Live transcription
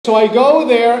So I go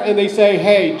there and they say,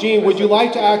 hey, Gene, would you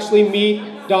like to actually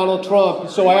meet Donald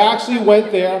Trump? So I actually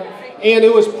went there and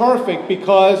it was perfect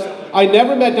because I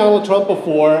never met Donald Trump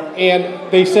before,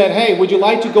 and they said, hey, would you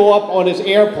like to go up on his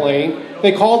airplane?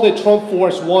 They called it Trump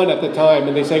Force One at the time,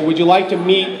 and they say, would you like to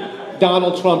meet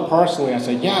Donald Trump personally? I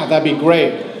said, yeah, that'd be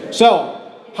great. So,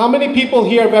 how many people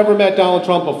here have ever met Donald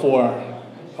Trump before?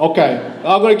 Okay,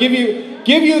 I'm going to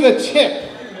give you the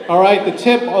tip, all right, the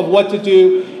tip of what to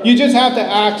do. You just have to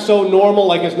act so normal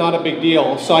like it's not a big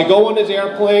deal. So I go on his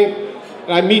airplane,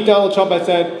 and I meet Donald Trump. I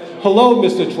said, hello,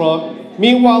 Mr. Trump.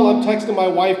 Meanwhile, I'm texting my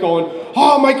wife going,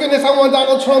 oh my goodness, I'm on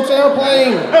Donald Trump's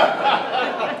airplane.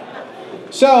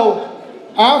 So,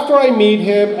 after I meet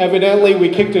him, evidently we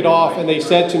kicked it off and they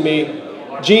said to me,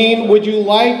 Gene, would you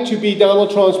like to be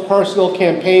Donald Trump's personal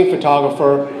campaign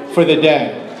photographer for the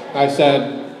day? I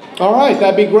said, all right,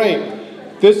 that'd be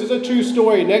great. This is a true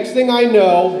story. Next thing I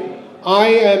know, I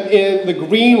am in the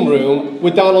green room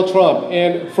with Donald Trump.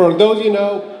 And for those of you who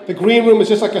know, the green room is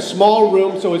just like a small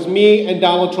room, so it's me and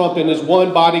Donald Trump and his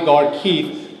one bodyguard,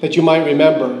 Keith, that you might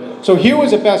remember. So here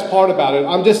was the best part about it.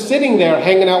 I'm just sitting there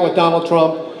hanging out with Donald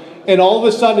Trump, and all of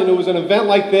a sudden it was an event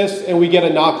like this, and we get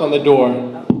a knock on the door.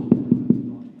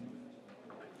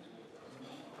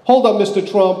 Hold up, Mr.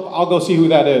 Trump, I'll go see who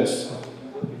that is.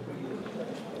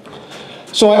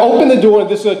 So I open the door, and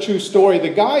this is a true story. The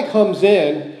guy comes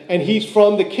in, and he's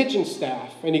from the kitchen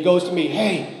staff, and he goes to me,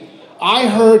 hey, I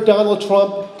heard Donald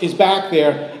Trump is back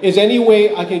there. Is there any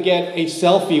way I can get a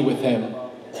selfie with him?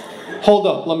 Hold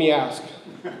up, let me ask.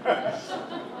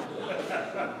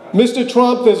 Mr.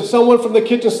 Trump, there's someone from the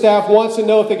kitchen staff wants to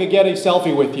know if they could get a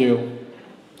selfie with you.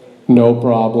 No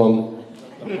problem.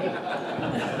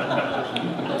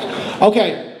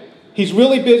 Okay, he's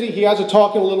really busy. He has to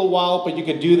talk in a little while, but you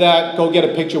could do that. Go get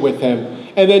a picture with him.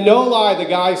 And then no lie, the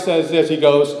guy says this. He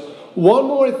goes, one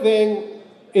more thing.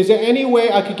 Is there any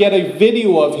way I could get a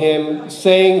video of him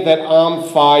saying that I'm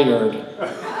fired?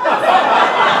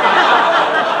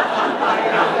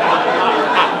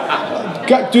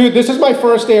 Dude, this is my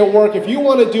first day at work. If you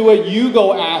want to do it, you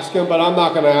go ask him, but I'm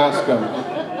not going to ask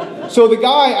him. So the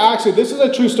guy actually, this is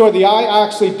a true story, the guy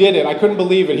actually did it. I couldn't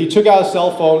believe it. He took out his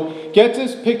cell phone, gets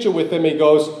his picture with him, he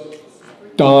goes,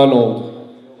 Donald,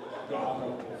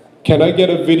 can I get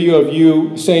a video of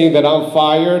you saying that I'm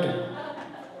fired?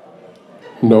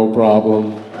 No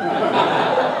problem.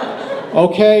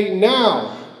 Okay,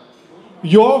 now,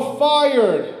 you're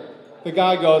fired. The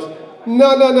guy goes,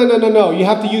 no, you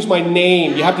have to use my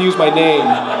name. You have to use my name.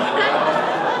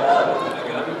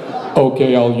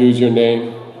 Okay, I'll use your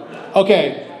name.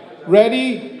 Okay,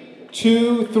 ready,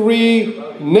 2,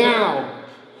 3, now.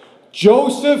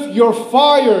 Joseph, you're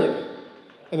fired.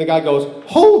 And the guy goes,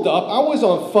 hold up, I was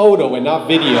on photo and not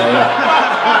video.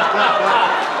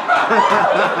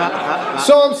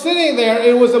 So I'm sitting there, and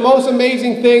it was the most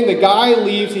amazing thing. The guy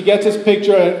leaves, he gets his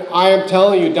picture, and I am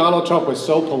telling you, Donald Trump was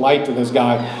so polite to this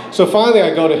guy. So finally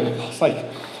I go to him, I was like,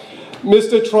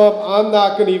 Mr. Trump, I'm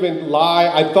not going to even lie.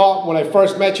 I thought when I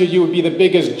first met you, you would be the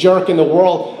biggest jerk in the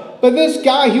world. But this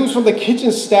guy, he was from the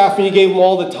kitchen staff, and you gave him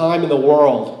all the time in the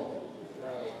world.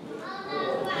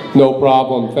 No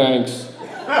problem, thanks.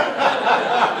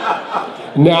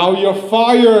 Now you're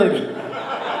fired.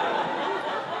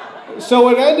 So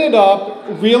it ended up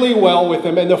really well with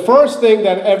him, and the first thing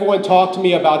that everyone talked to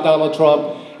me about Donald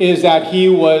Trump is that he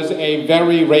was a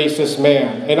very racist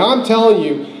man. And I'm telling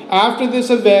you, after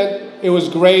this event, it was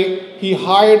great. He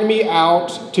hired me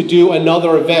out to do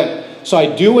another event. So I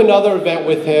do another event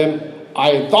with him.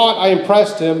 I thought I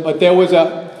impressed him, but there was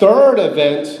a third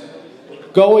event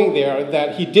going there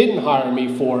that he didn't hire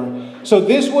me for. So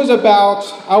this was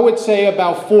about, I would say,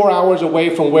 about 4 hours away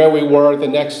from where we were the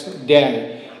next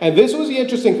day. And this was the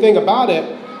interesting thing about it.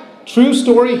 True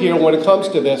story here when it comes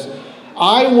to this.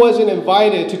 I wasn't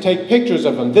invited to take pictures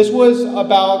of him. This was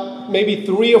about maybe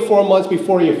 3 or 4 months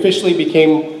before he officially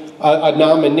became a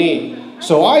nominee.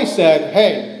 So I said,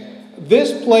 hey,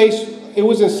 this place, it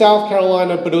was in South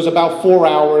Carolina, but it was about 4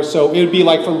 hours, so it would be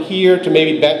like from here to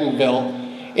maybe Bentonville.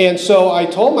 And so I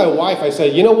told my wife, I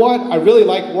said, you know what, I really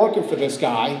like working for this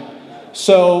guy.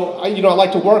 So, I'd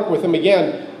like to work with him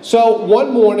again. So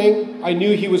one morning, I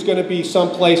knew he was going to be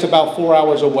someplace about 4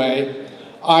 hours away.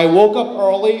 I woke up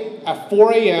early at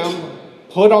 4 a.m.,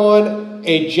 put on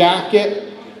a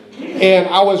jacket, and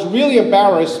I was really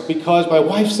embarrassed because my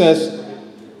wife says,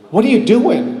 what are you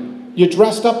doing? You're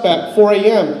dressed up at 4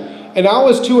 a.m. And I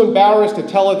was too embarrassed to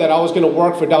tell her that I was going to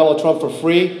work for Donald Trump for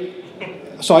free.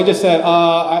 So I just said,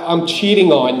 I'm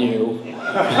cheating on you.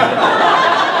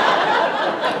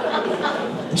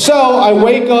 So I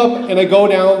wake up and I go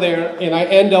down there and I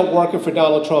end up working for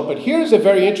Donald Trump. But here's a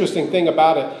very interesting thing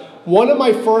about it. One of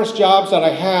my first jobs that I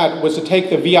had was to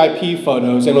take the VIP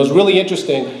photos, and it was really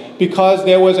interesting because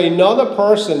there was another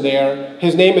person there.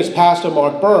 His name is Pastor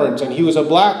Mark Burns, and he was a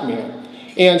black man.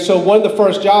 And so one of the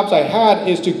first jobs I had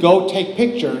is to go take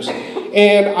pictures.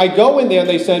 And I go in there and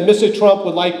they said, Mr. Trump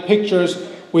would like pictures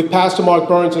with Pastor Mark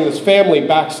Burns and his family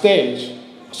backstage.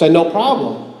 I said, no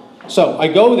problem. So I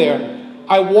go there.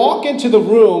 I walk into the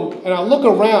room and I look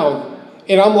around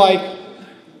and I'm like,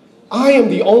 I am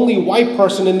the only white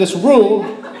person in this room.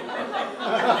 And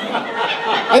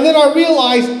then I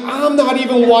realized I'm not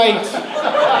even white.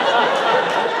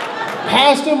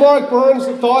 Pastor Mark Burns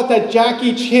thought that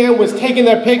Jackie Chan was taking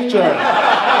their picture.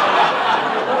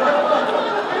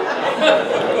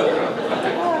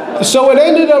 So it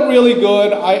ended up really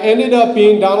good. I ended up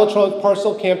being Donald Trump's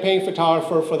personal campaign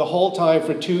photographer for the whole time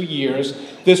for 2 years.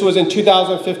 This was in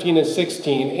 2015 and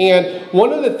 16. And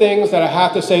one of the things that I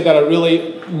have to say that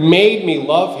really made me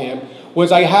love him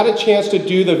was I had a chance to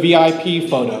do the VIP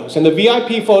photos. And the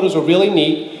VIP photos were really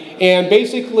neat. And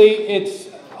basically it's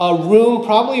a room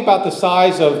probably about the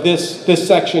size of this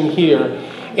section here.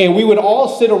 And we would all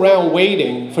sit around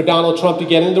waiting for Donald Trump to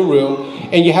get in the room.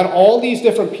 And you had all these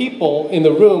different people in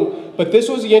the room. But this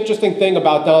was the interesting thing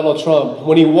about Donald Trump.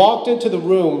 When he walked into the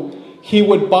room, he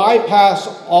would bypass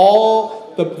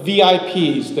all the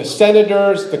VIPs, the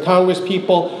senators, the Congress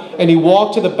people, and he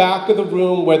walked to the back of the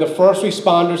room where the first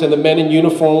responders and the men in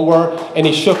uniform were, and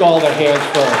he shook all their hands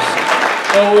first.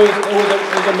 It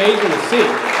was amazing to see.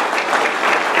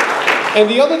 And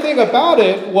the other thing about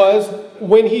it was,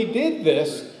 when he did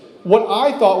this, what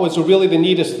I thought was really the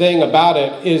neatest thing about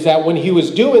it is that when he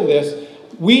was doing this,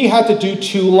 we had to do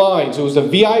 2 lines. It was the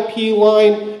VIP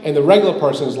line and the regular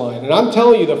person's line. And I'm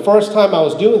telling you, the first time I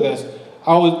was doing this,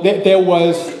 there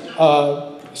was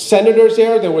senators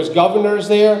there was governors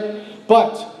there.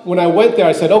 But when I went there,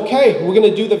 I said, okay, we're going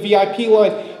to do the VIP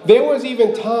line. There was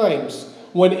even times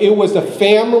when it was the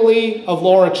family of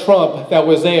Laura Trump that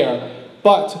was there.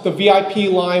 But the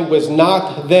VIP line was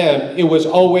not them. It was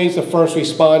always the first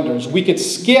responders. We could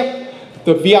skip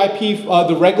the VIP,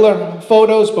 the regular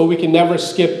photos, but we can never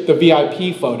skip the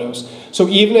VIP photos. So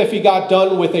even if he got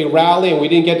done with a rally and we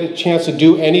didn't get a chance to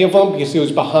do any of them because he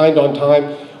was behind on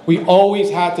time, we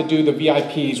always had to do the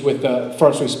VIPs with the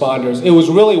first responders. It was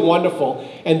really wonderful,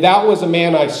 and that was a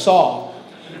man I saw.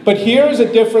 But here's a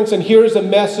difference, and here's a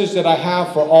message that I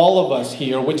have for all of us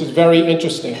here, which is very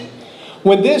interesting.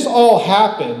 When this all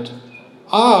happened,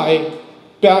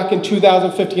 back in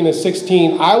 2015 and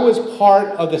 16, I was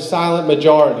part of the silent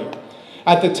majority.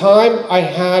 At the time, I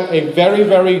had a very,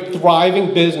 very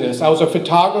thriving business. I was a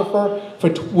photographer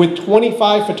with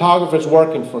 25 photographers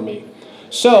working for me.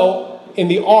 So, in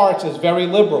the arts, it's very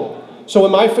liberal. So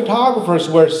when my photographers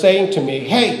were saying to me,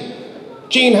 hey,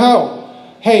 Gene Ho,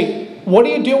 hey, what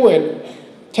are you doing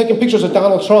taking pictures of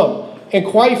Donald Trump? And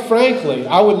quite frankly,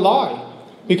 I would lie.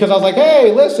 Because I was like,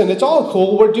 hey, listen, it's all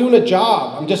cool. We're doing a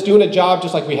job. I'm just doing a job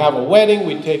just like we have a wedding.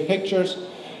 We take pictures.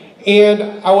 And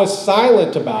I was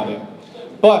silent about it.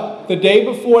 But the day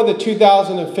before the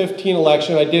 2015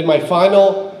 election, I did my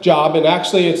final job. And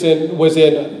actually, it was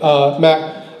in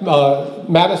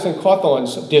Madison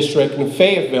Cawthorn's district in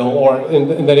Fayetteville, or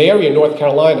in that area in North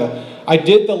Carolina. I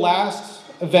did the last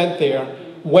event there.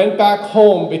 Went back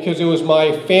home because it was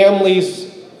my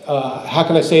family's, how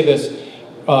can I say this?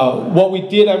 What we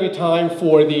did every time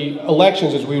for the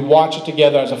elections is we would watch it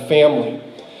together as a family.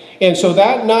 And so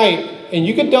that night, and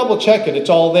you can double check it, it's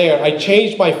all there, I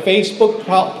changed my Facebook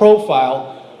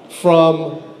profile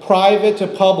from private to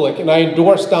public, and I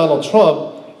endorsed Donald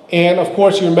Trump. And of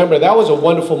course, you remember, that was a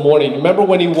wonderful morning. Remember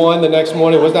when he won the next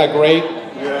morning? Wasn't that great?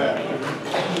 Yeah.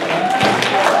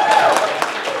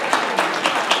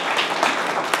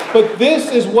 But this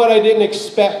is what I didn't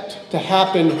expect to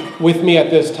happen with me at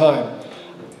this time.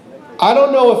 I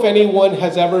don't know if anyone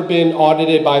has ever been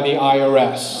audited by the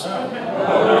IRS.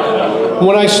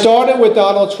 When I started with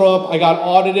Donald Trump, I got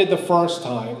audited the first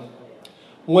time.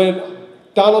 When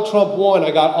Donald Trump won, I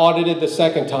got audited the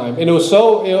second time. And it was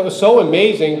so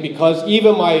amazing because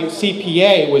even my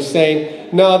CPA was saying,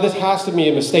 no, this has to be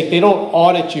a mistake. They don't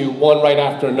audit you one right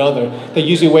after another. They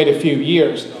usually wait a few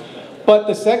years. But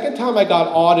the second time I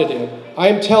got audited, I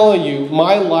am telling you,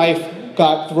 my life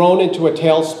got thrown into a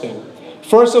tailspin.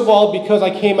 First of all, because I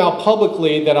came out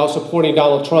publicly that I was supporting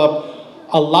Donald Trump,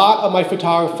 a lot of my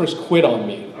photographers quit on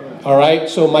me, all right?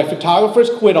 So my photographers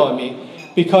quit on me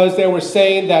because they were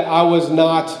saying that I was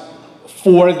not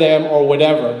for them or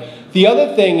whatever. The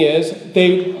other thing is,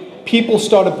 people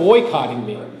started boycotting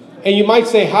me. And you might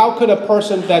say, how could a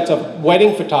person that's a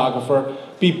wedding photographer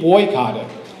be boycotted.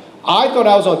 I thought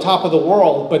I was on top of the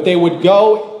world, but they would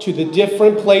go to the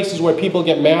different places where people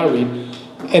get married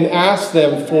and ask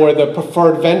them for the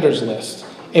preferred vendors list.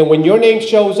 And when your name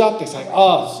shows up, they say,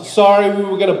 oh, sorry, we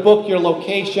were going to book your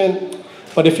location,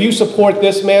 but if you support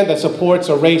this man that supports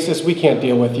a racist, we can't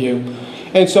deal with you.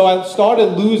 And so I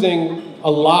started losing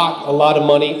a lot of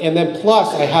money, and then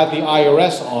plus I had the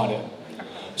IRS audit.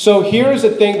 So here's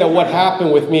the thing that what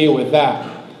happened with me with that.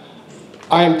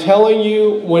 I am telling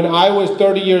you, when I was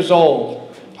 30 years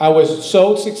old, I was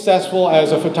so successful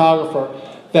as a photographer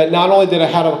that not only did I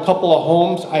have a couple of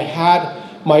homes, I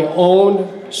had my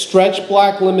own stretch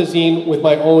black limousine with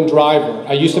my own driver.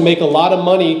 I used to make a lot of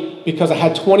money because I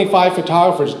had 25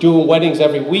 photographers doing weddings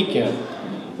every weekend.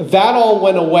 That all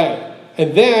went away.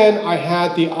 And then I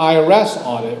had the IRS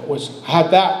audit,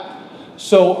 had that.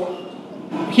 So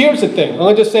here's the thing, I'm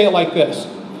gonna just say it like this.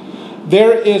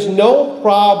 There is no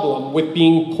problem with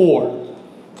being poor.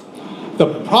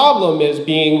 The problem is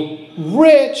being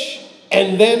rich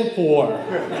and then poor.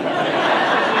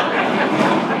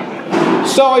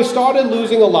 So I started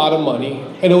losing a lot of money,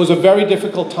 and it was a very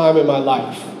difficult time in my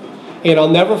life. And I'll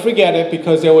never forget it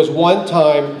because there was one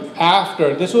time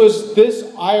after, this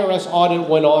IRS audit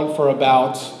went on for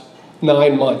about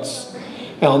 9 months.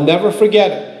 And I'll never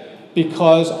forget it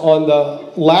because on the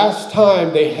last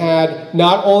time they had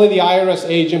not only the IRS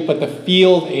agent, but the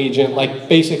field agent, like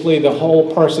basically the whole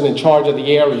person in charge of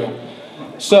the area.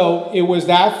 So it was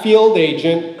that field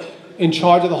agent in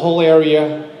charge of the whole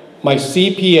area, my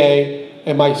CPA,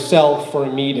 and myself for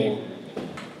a meeting.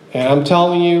 And I'm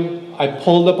telling you, I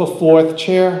pulled up a 4th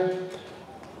chair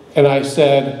and I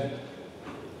said,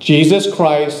 Jesus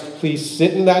Christ, please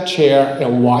sit in that chair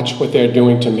and watch what they're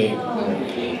doing to me.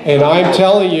 And I'm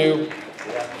telling you,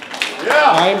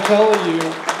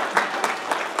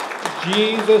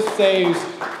 Jesus saves,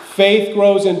 faith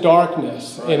grows in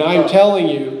darkness. And I'm telling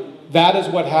you, that is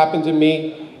what happened to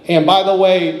me. And by the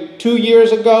way, 2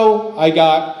 years ago, I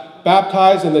got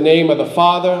baptized in the name of the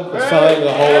Father, the Son, and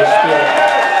the Holy Spirit.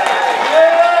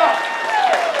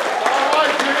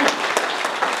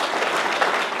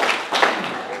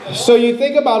 So you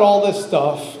think about all this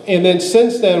stuff, and then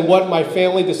since then, what my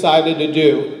family decided to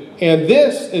do. And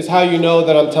this is how you know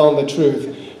that I'm telling the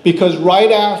truth. Because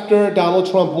right after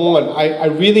Donald Trump won, I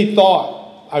really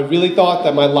thought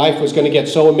that my life was going to get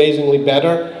so amazingly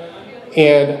better,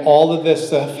 and all of this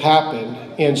stuff happened.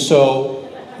 And so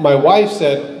my wife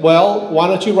said, well, why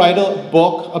don't you write a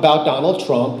book about Donald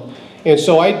Trump? And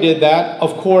so I did that.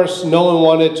 Of course, no one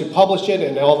wanted to publish it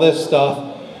and all this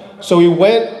stuff. So we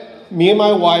went, me and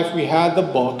my wife, we had the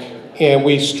book, and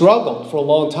we struggled for a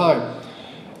long time.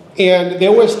 And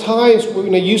there was times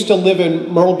when I used to live in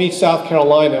Myrtle Beach, South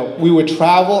Carolina, we would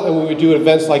travel and we would do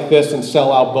events like this and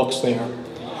sell our books there.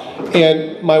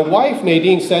 And my wife,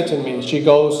 Nadine, said to me, she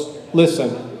goes, listen,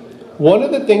 one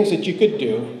of the things that you could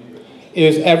do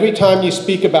is every time you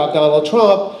speak about Donald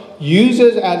Trump, use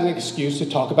it as an excuse to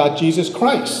talk about Jesus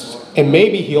Christ, and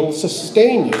maybe he'll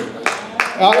sustain you.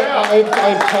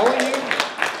 I'm telling you,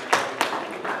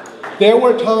 there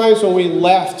were times when we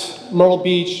left Myrtle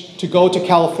Beach to go to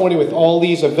California with all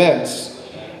these events,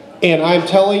 and I'm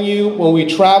telling you, when we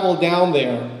traveled down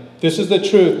there, this is the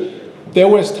truth, there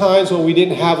was times when we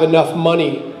didn't have enough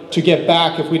money to get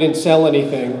back if we didn't sell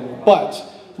anything. But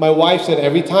my wife said,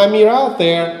 every time you're out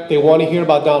there, they want to hear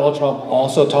about Donald Trump,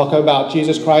 also talking about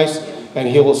Jesus Christ, and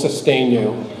he will sustain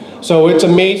you. So it's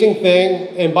an amazing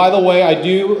thing. And by the way, I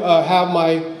do have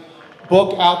my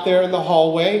book out there in the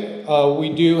hallway. We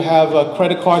do have a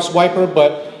credit card swiper,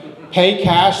 but pay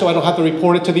cash so I don't have to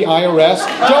report it to the IRS.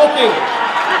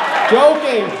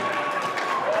 Joking.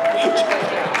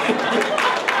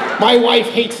 My wife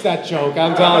hates that joke,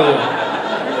 I'm telling you.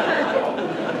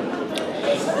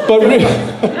 But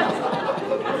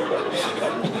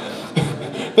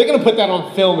they're going to put that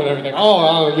on film and everything.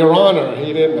 Oh, Your Honor,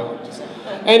 he didn't know.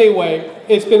 Anyway,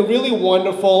 it's been really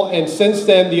wonderful, and since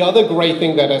then, the other great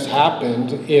thing that has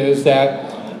happened is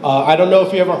that I don't know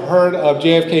if you ever heard of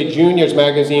JFK Jr.'s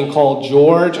magazine called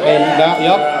George.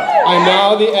 I'm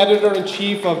now the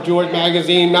editor-in-chief of George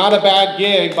magazine. Not a bad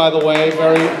gig, by the way.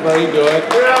 Very, very good.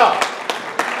 Yeah.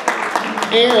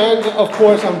 And of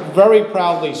course, I'm very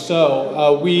proudly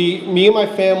so. Me and my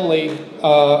family,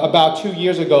 about 2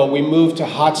 years ago, we moved to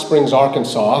Hot Springs,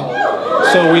 Arkansas.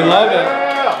 So we love it.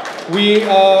 We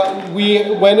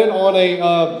went in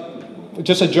on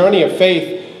just a journey of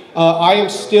faith. I am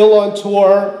still on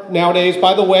tour nowadays.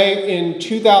 By the way, in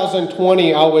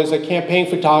 2020, I was a campaign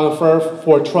photographer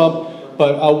for Trump,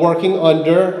 but working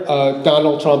under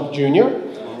Donald Trump Jr.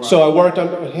 So I worked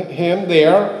under him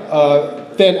there.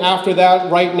 then after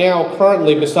that, right now,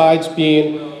 currently, besides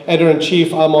being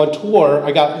editor-in-chief, I'm on tour.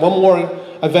 I got one more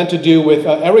event to do with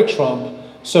Eric Trump.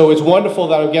 So it's wonderful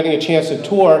that I'm getting a chance to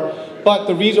tour. But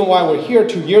the reason why we're here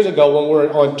 2 years ago when we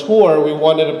were on tour, we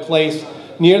wanted a place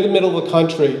near the middle of the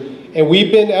country. And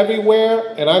we've been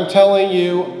everywhere, and I'm telling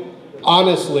you,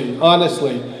 honestly,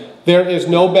 there is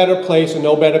no better place and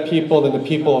no better people than the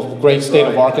people of the great state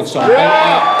of Arkansas. I mean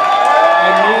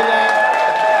that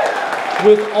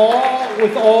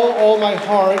with all my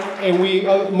heart, and we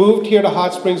moved here to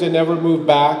Hot Springs and never moved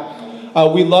back.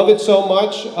 We love it so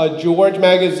much. George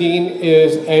Magazine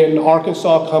is an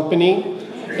Arkansas company,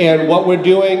 and what we're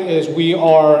doing is we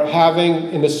are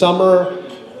having, in the summer,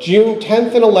 June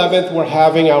 10th and 11th, we're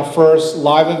having our first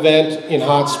live event in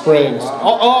Hot Springs.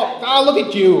 Oh, look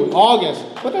at you, August.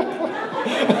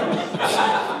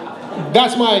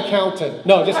 That's my accountant.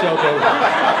 No, just joking.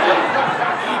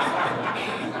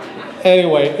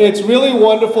 Anyway, it's really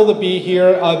wonderful to be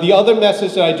here. The other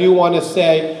message that I do want to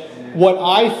say, what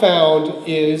I found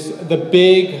is the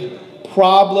big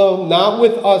problem, not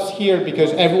with us here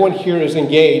because everyone here is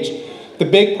engaged, the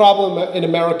big problem in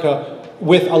America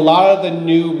with a lot of the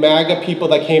new MAGA people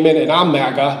that came in, and I'm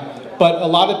MAGA, but a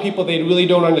lot of people, they really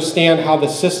don't understand how the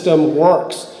system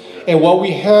works. And what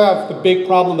we have, the big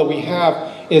problem that we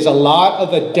have, is a lot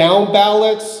of the down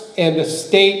ballots and the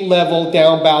state level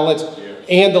down ballots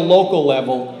and the local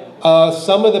level.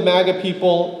 Some of the MAGA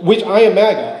people, which I am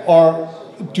MAGA,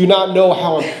 do not know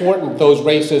how important those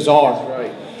races are.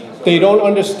 They don't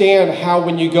understand how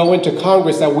when you go into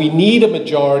Congress that we need a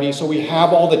majority so we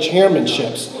have all the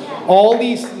chairmanships. All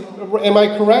these, am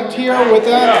I correct here with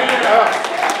that?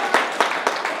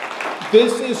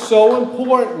 This is so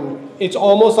important. It's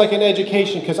almost like an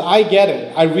education because I get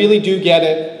it. I really do get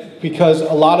it because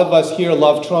a lot of us here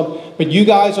love Trump, but you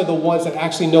guys are the ones that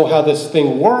actually know how this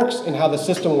thing works and how the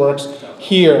system works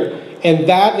here. And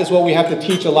that is what we have to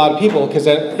teach a lot of people because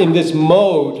in this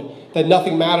mode that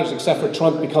nothing matters except for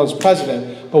Trump becomes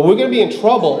president. But we're going to be in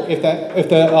trouble if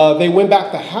they win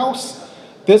back the House.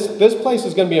 This place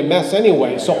is going to be a mess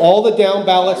anyway. So all the down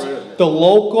ballots, the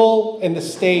local and the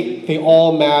state, they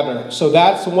all matter. So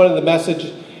that's one of the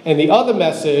messages. And the other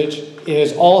message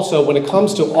is also when it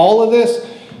comes to all of this,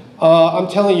 I'm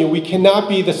telling you, we cannot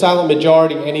be the silent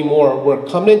majority anymore. We're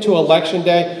coming into election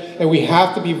day and we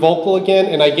have to be vocal again.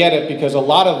 And I get it because a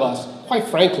lot of us, quite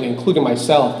frankly, including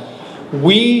myself,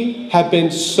 we have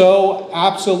been so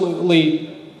absolutely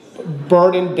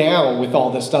burdened down with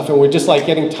all this stuff and we're just like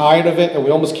getting tired of it and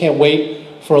we almost can't wait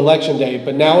for election day,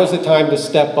 but now is the time to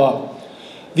step up.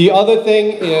 The other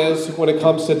thing is when it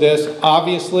comes to this,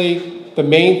 obviously the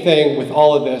main thing with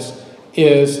all of this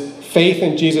is faith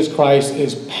in Jesus Christ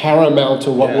is paramount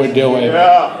to what we're doing.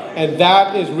 And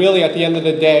that is really at the end of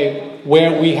the day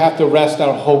where we have to rest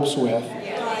our hopes with.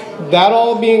 That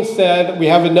all being said, we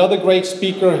have another great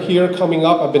speaker here coming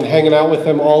up. I've been hanging out with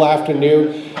him all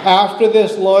afternoon. After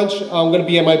this lunch, I'm going to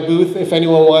be at my booth if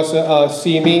anyone wants to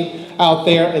see me out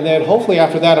there. And then hopefully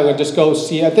after that, I'm going to just go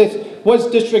see, I think, what's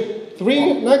District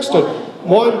 3 next to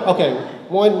 1? Okay,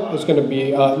 1 is going to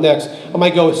be next. I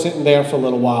might go sitting there for a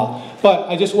little while. But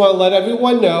I just want to let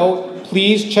everyone know,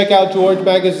 please check out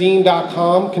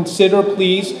georgemagazine.com. Consider,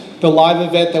 please, the live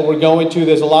event that we're going to.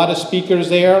 There's a lot of speakers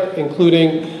there,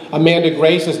 including Amanda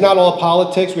Grace. It's not all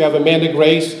politics. We have Amanda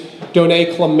Grace,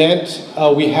 Donae Clement.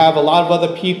 We have a lot of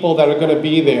other people that are going to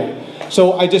be there.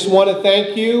 So I just want to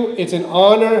thank you. It's an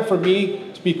honor for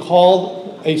me to be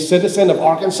called a citizen of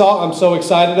Arkansas. I'm so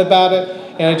excited about it.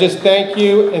 And I just thank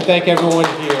you and thank everyone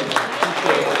here.